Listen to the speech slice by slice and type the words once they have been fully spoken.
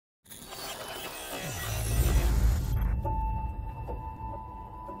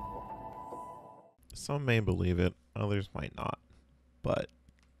Some may believe it, others might not. But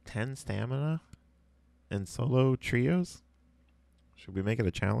 10 stamina and solo trios? Should we make it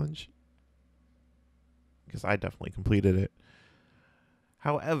a challenge? Because I definitely completed it.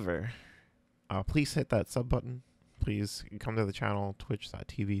 However, please hit that sub button. Please come to the channel,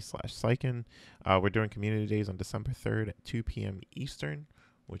 twitch.tv/Psyken. We're doing community days on December 3rd at 2 p.m. Eastern,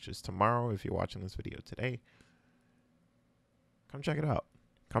 which is tomorrow if you're watching this video today. Come check it out.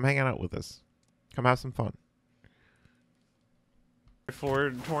 Come hang out with us. Come have some fun.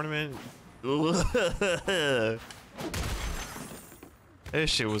 For tournament. This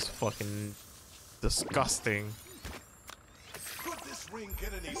shit was fucking disgusting. Could this ring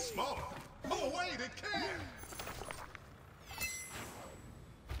get any smaller? Oh wait, it can!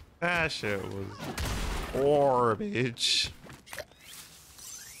 That shit was garbage.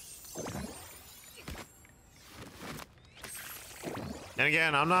 And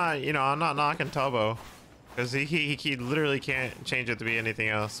again, I'm not knocking Tubbo, because he literally can't change it to be anything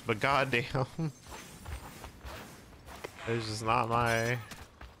else. But goddamn, it's just not my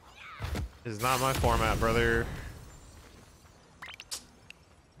format, brother.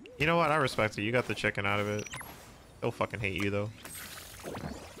 You know what? I respect it. You got the chicken out of it. They'll fucking hate you though.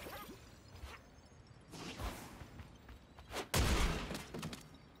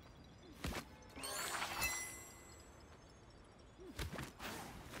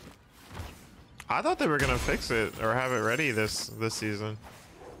 I thought they were gonna fix it or have it ready this season,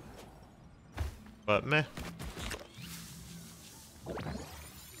 but meh.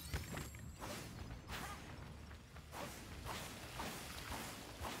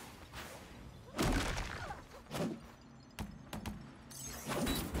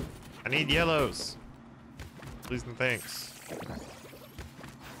 I need yellows, please and thanks.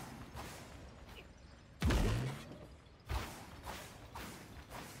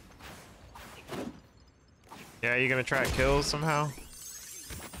 Yeah, you gonna try kills somehow?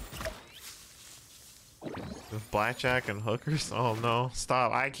 With blackjack and hookers? Oh no,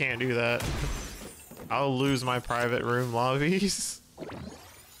 stop. I can't do that. I'll lose my private room lobbies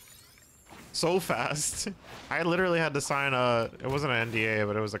so fast. I literally had to sign it wasn't an NDA,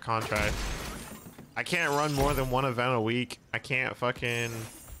 but it was a contract. I can't run more than one event a week. I can't fucking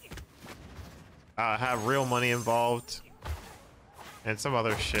have real money involved and some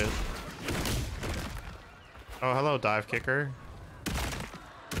other shit. Oh, hello, dive kicker.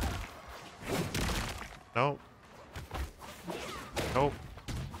 Nope. Nope.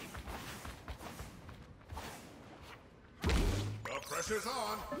 The pressure's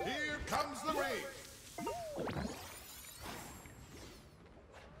on. Here comes the rain.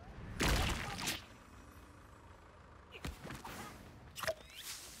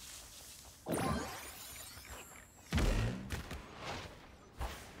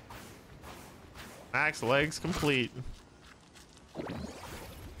 Max legs complete.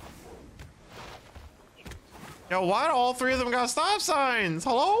 Yo, why do all three of them got stop signs?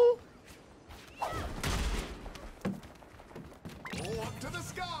 Hello? Oh, up to the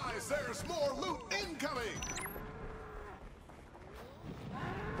skies. There's more loot incoming.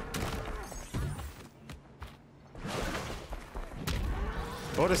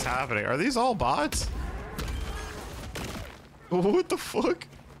 What is happening? Are these all bots? What the fuck?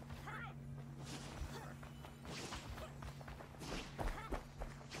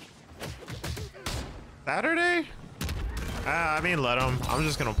 Saturday? I mean, let them. I'm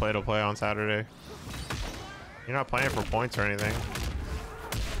just gonna play to play on Saturday. You're not playing for points or anything.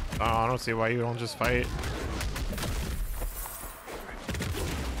 Oh, I don't see why you don't just fight.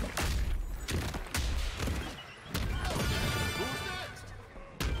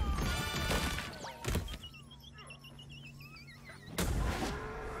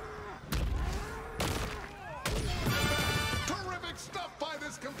 Terrific stuff by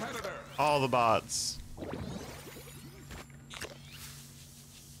this competitor. All the bots.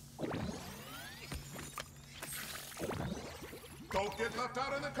 Don't get left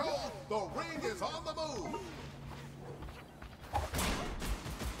out in the cold. The ring is on the move.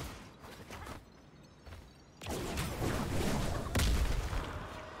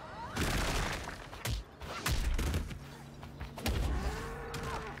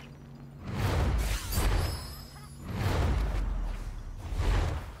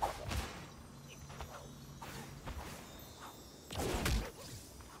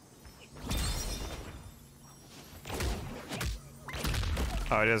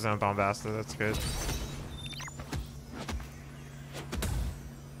 Oh, it isn't bombastic. That's good.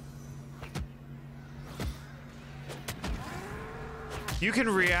 You can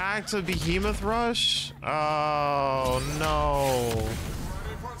react to Behemoth Rush? Oh, no.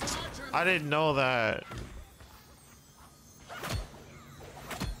 Ready for some action. I didn't know that.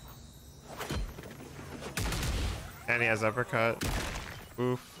 And he has uppercut.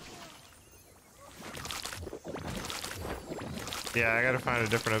 Oof. Yeah, I gotta find a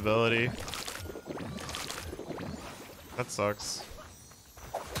different ability. That sucks.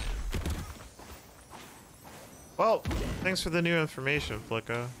 Well, thanks for the new information,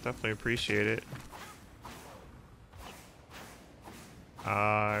 Flicka. Definitely appreciate it.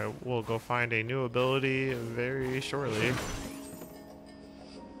 I will go find a new ability very shortly.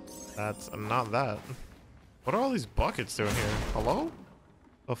 That's not that. What are all these buckets doing here? Hello?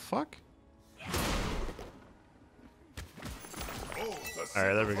 The fuck?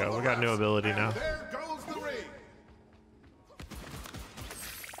 Alright, there we go. We got a new ability now. There goes the ring.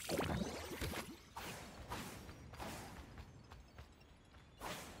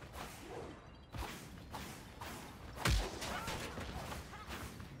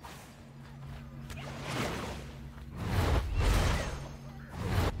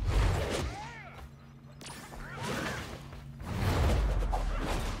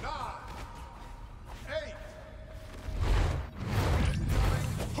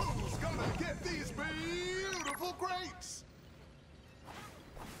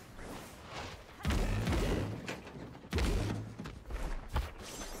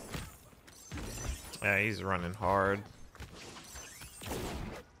 Yeah, he's running hard.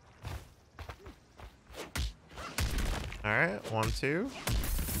 All right, 1, 2.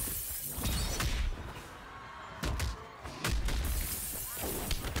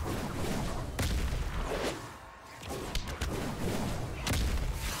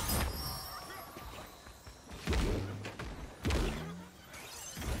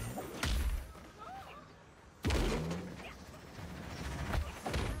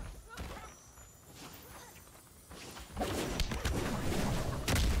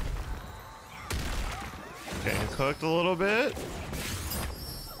 Getting cooked a little bit.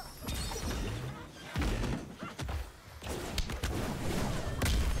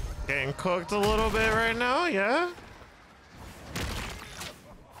 Getting cooked a little bit right now, yeah?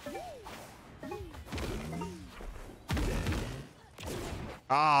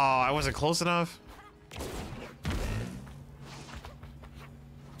 Oh, I wasn't close enough.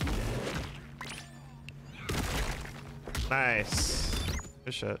 Nice.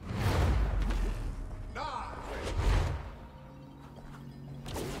 Good shit.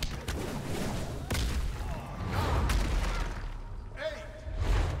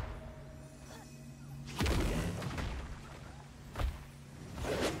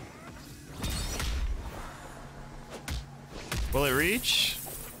 Will it reach?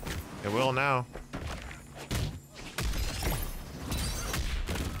 It will now.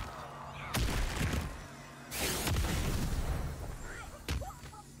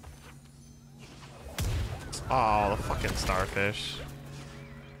 Oh, the fucking starfish.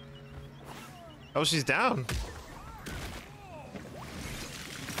 Oh, she's down.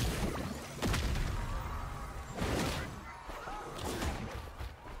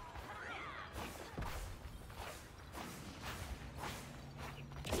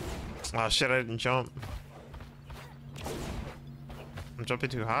 Oh shit, I didn't jump. I'm jumping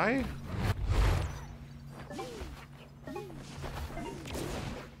too high?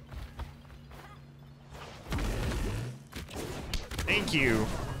 Thank you.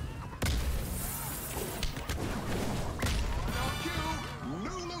 New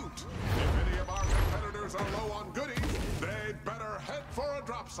loot. If any of our competitors are low on goodies, they'd better head for a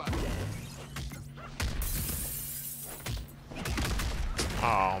drop site.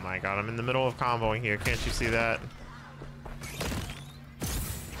 Oh my god, I'm in the middle of comboing here. Can't you see that?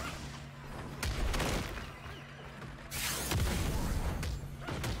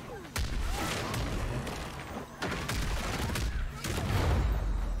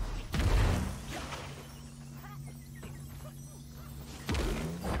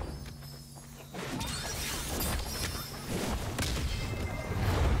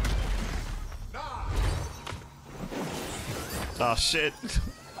 Oh shit.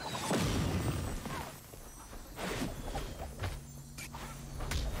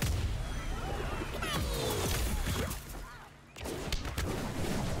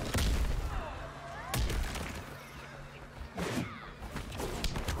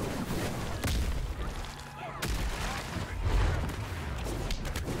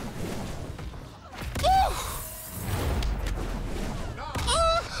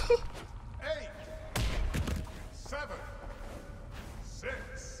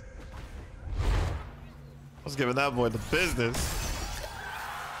 I was giving that boy the business.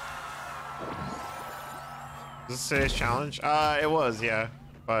 Is this today's challenge? It was, yeah.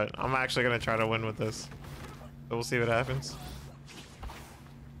 But I'm actually gonna try to win with this. So we'll see what happens.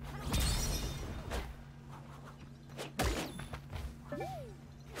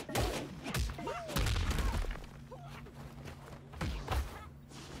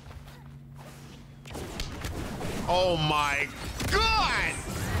 Oh my god!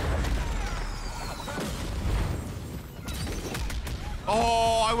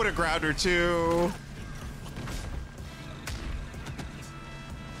 Oh, I would have grabbed her too.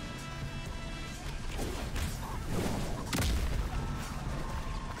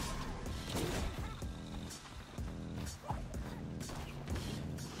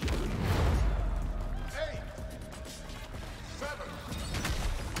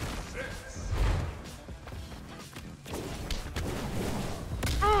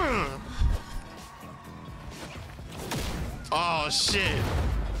 Oh shit.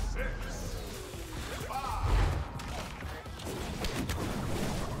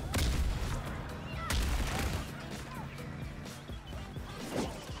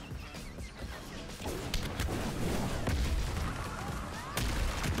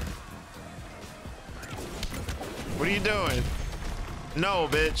 What are you doing? No,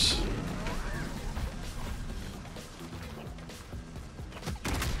 bitch.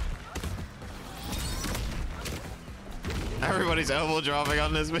 Everybody's elbow dropping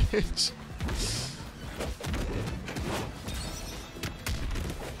on this bitch.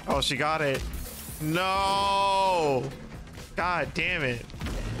 Oh, she got it. No. God damn it.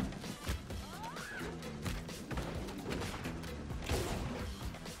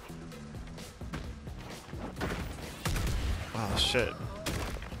 Oh, shit.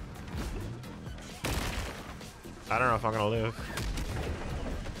 I don't know if I'm gonna live.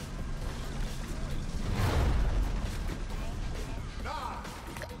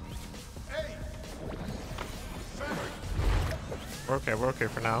 We're okay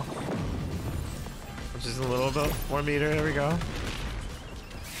for now. Just a little bit more meter. There we go.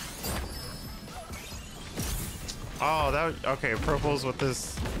 Oh, that okay. Purple's with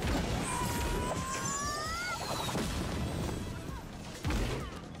this.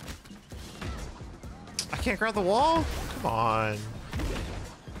 I can't grab the wall. Come on.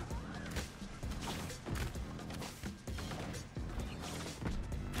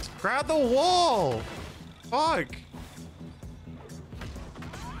 Grab the wall. Fuck.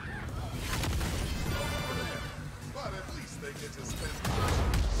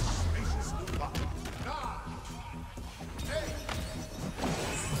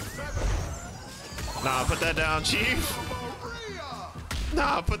 Nah, put that down, Chief.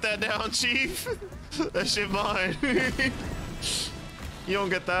 Nah, put that down, Chief. That shit mine. You don't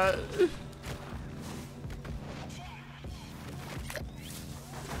get that.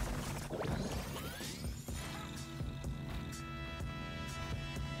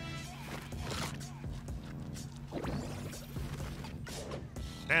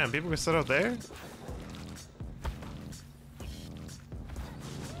 Damn, people can sit up there?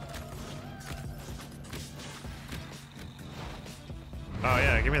 Oh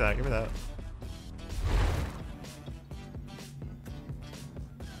yeah, give me that, give me that.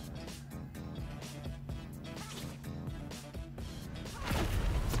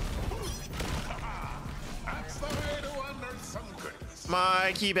 That's the way to unearth some goodies.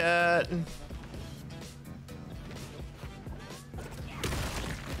 Mikey bet.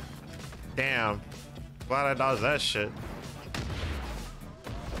 Damn. Glad I dodged that shit.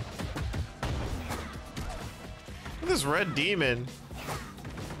 Look at this red demon.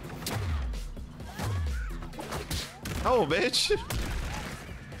 Oh, bitch.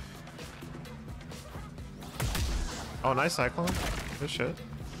 Oh, nice cyclone. Good shit.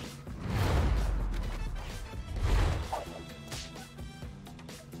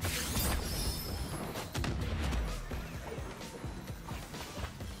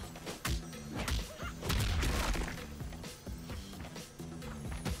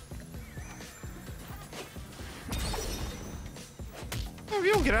 If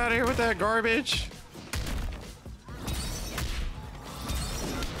you don't get out of here with that garbage.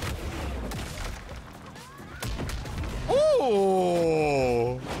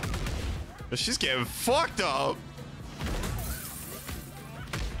 Oh, she's getting fucked up.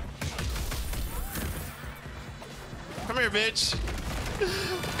 Come here, bitch.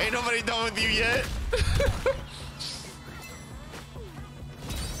 Ain't nobody done with you yet.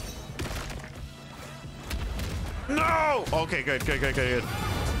 No. Okay, good.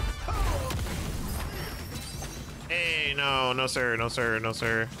 Hey, no, sir, no, sir, no,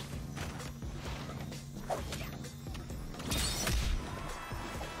 sir.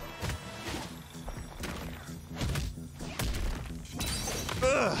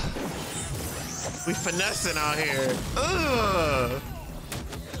 Ugh. We finessing out here. Ugh.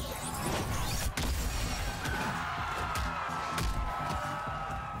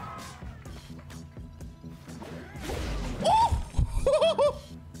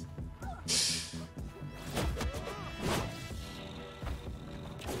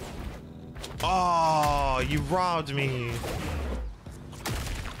 Oh, you robbed me.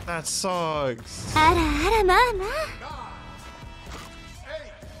 That sucks. あらあらまあまあ 9,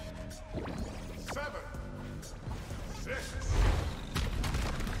 8, 7, 6.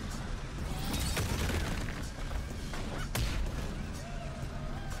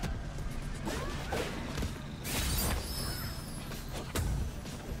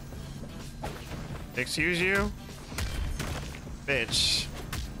 Excuse you? Bitch.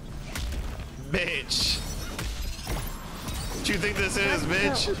 Bitch. What you think this is,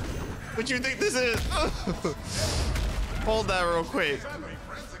 bitch? What you think this is? Hold that real quick.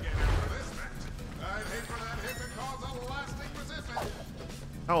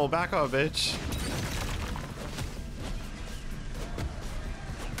 Oh, back up, bitch.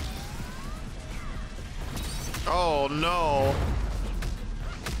 Oh no.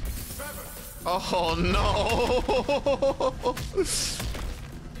 Oh no.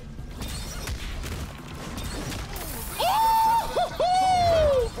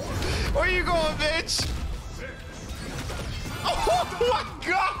 Where you going, bitch? Oh my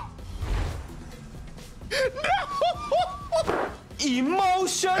god! No!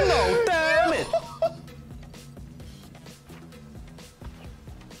 Emotional, damn it!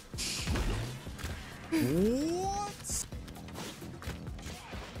 What?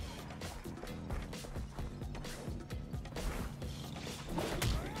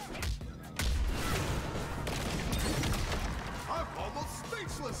 I'm almost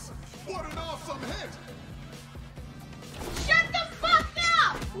speechless. What an awesome hit! Shut the fuck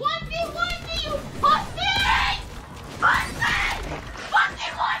up! 1v1 you pussy! Pussy!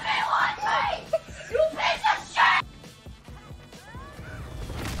 Fucking 1v1 me! You piece of shit!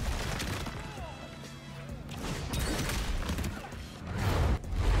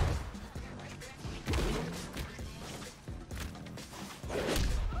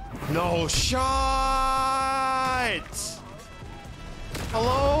 No shot!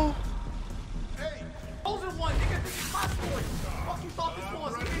 Hello? Hey, Over one, nigga, this is my story. Fuck you thought this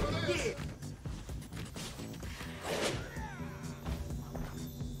was? Yeah.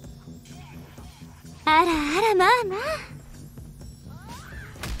あらあらまあまあ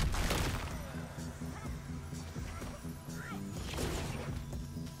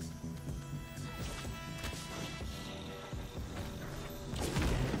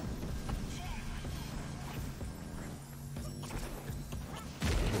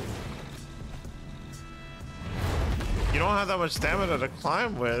You don't have that much stamina to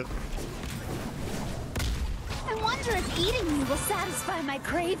climb with. I wonder if eating me will satisfy my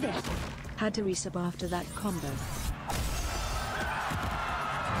craving. Had to resub after that combo.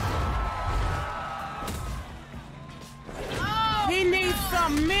 He needs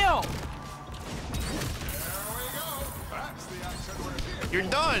some milk. that's the action we're here. You're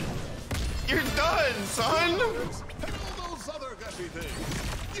done. You're done, son. And all those other gushy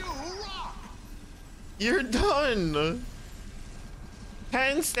things. You rock! You're done.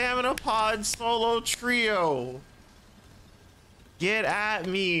 10 stamina pod solo trio. Get at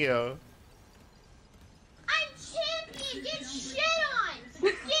me. I'm champion! Get shit on!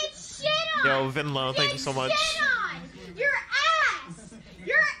 Get shit on! Yo, Vinlo, thank you so much. Shit on! Your ass!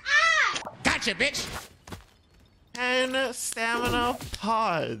 Your ass! Gotcha, bitch. 10 stamina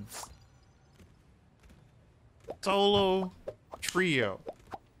pods. Solo trio.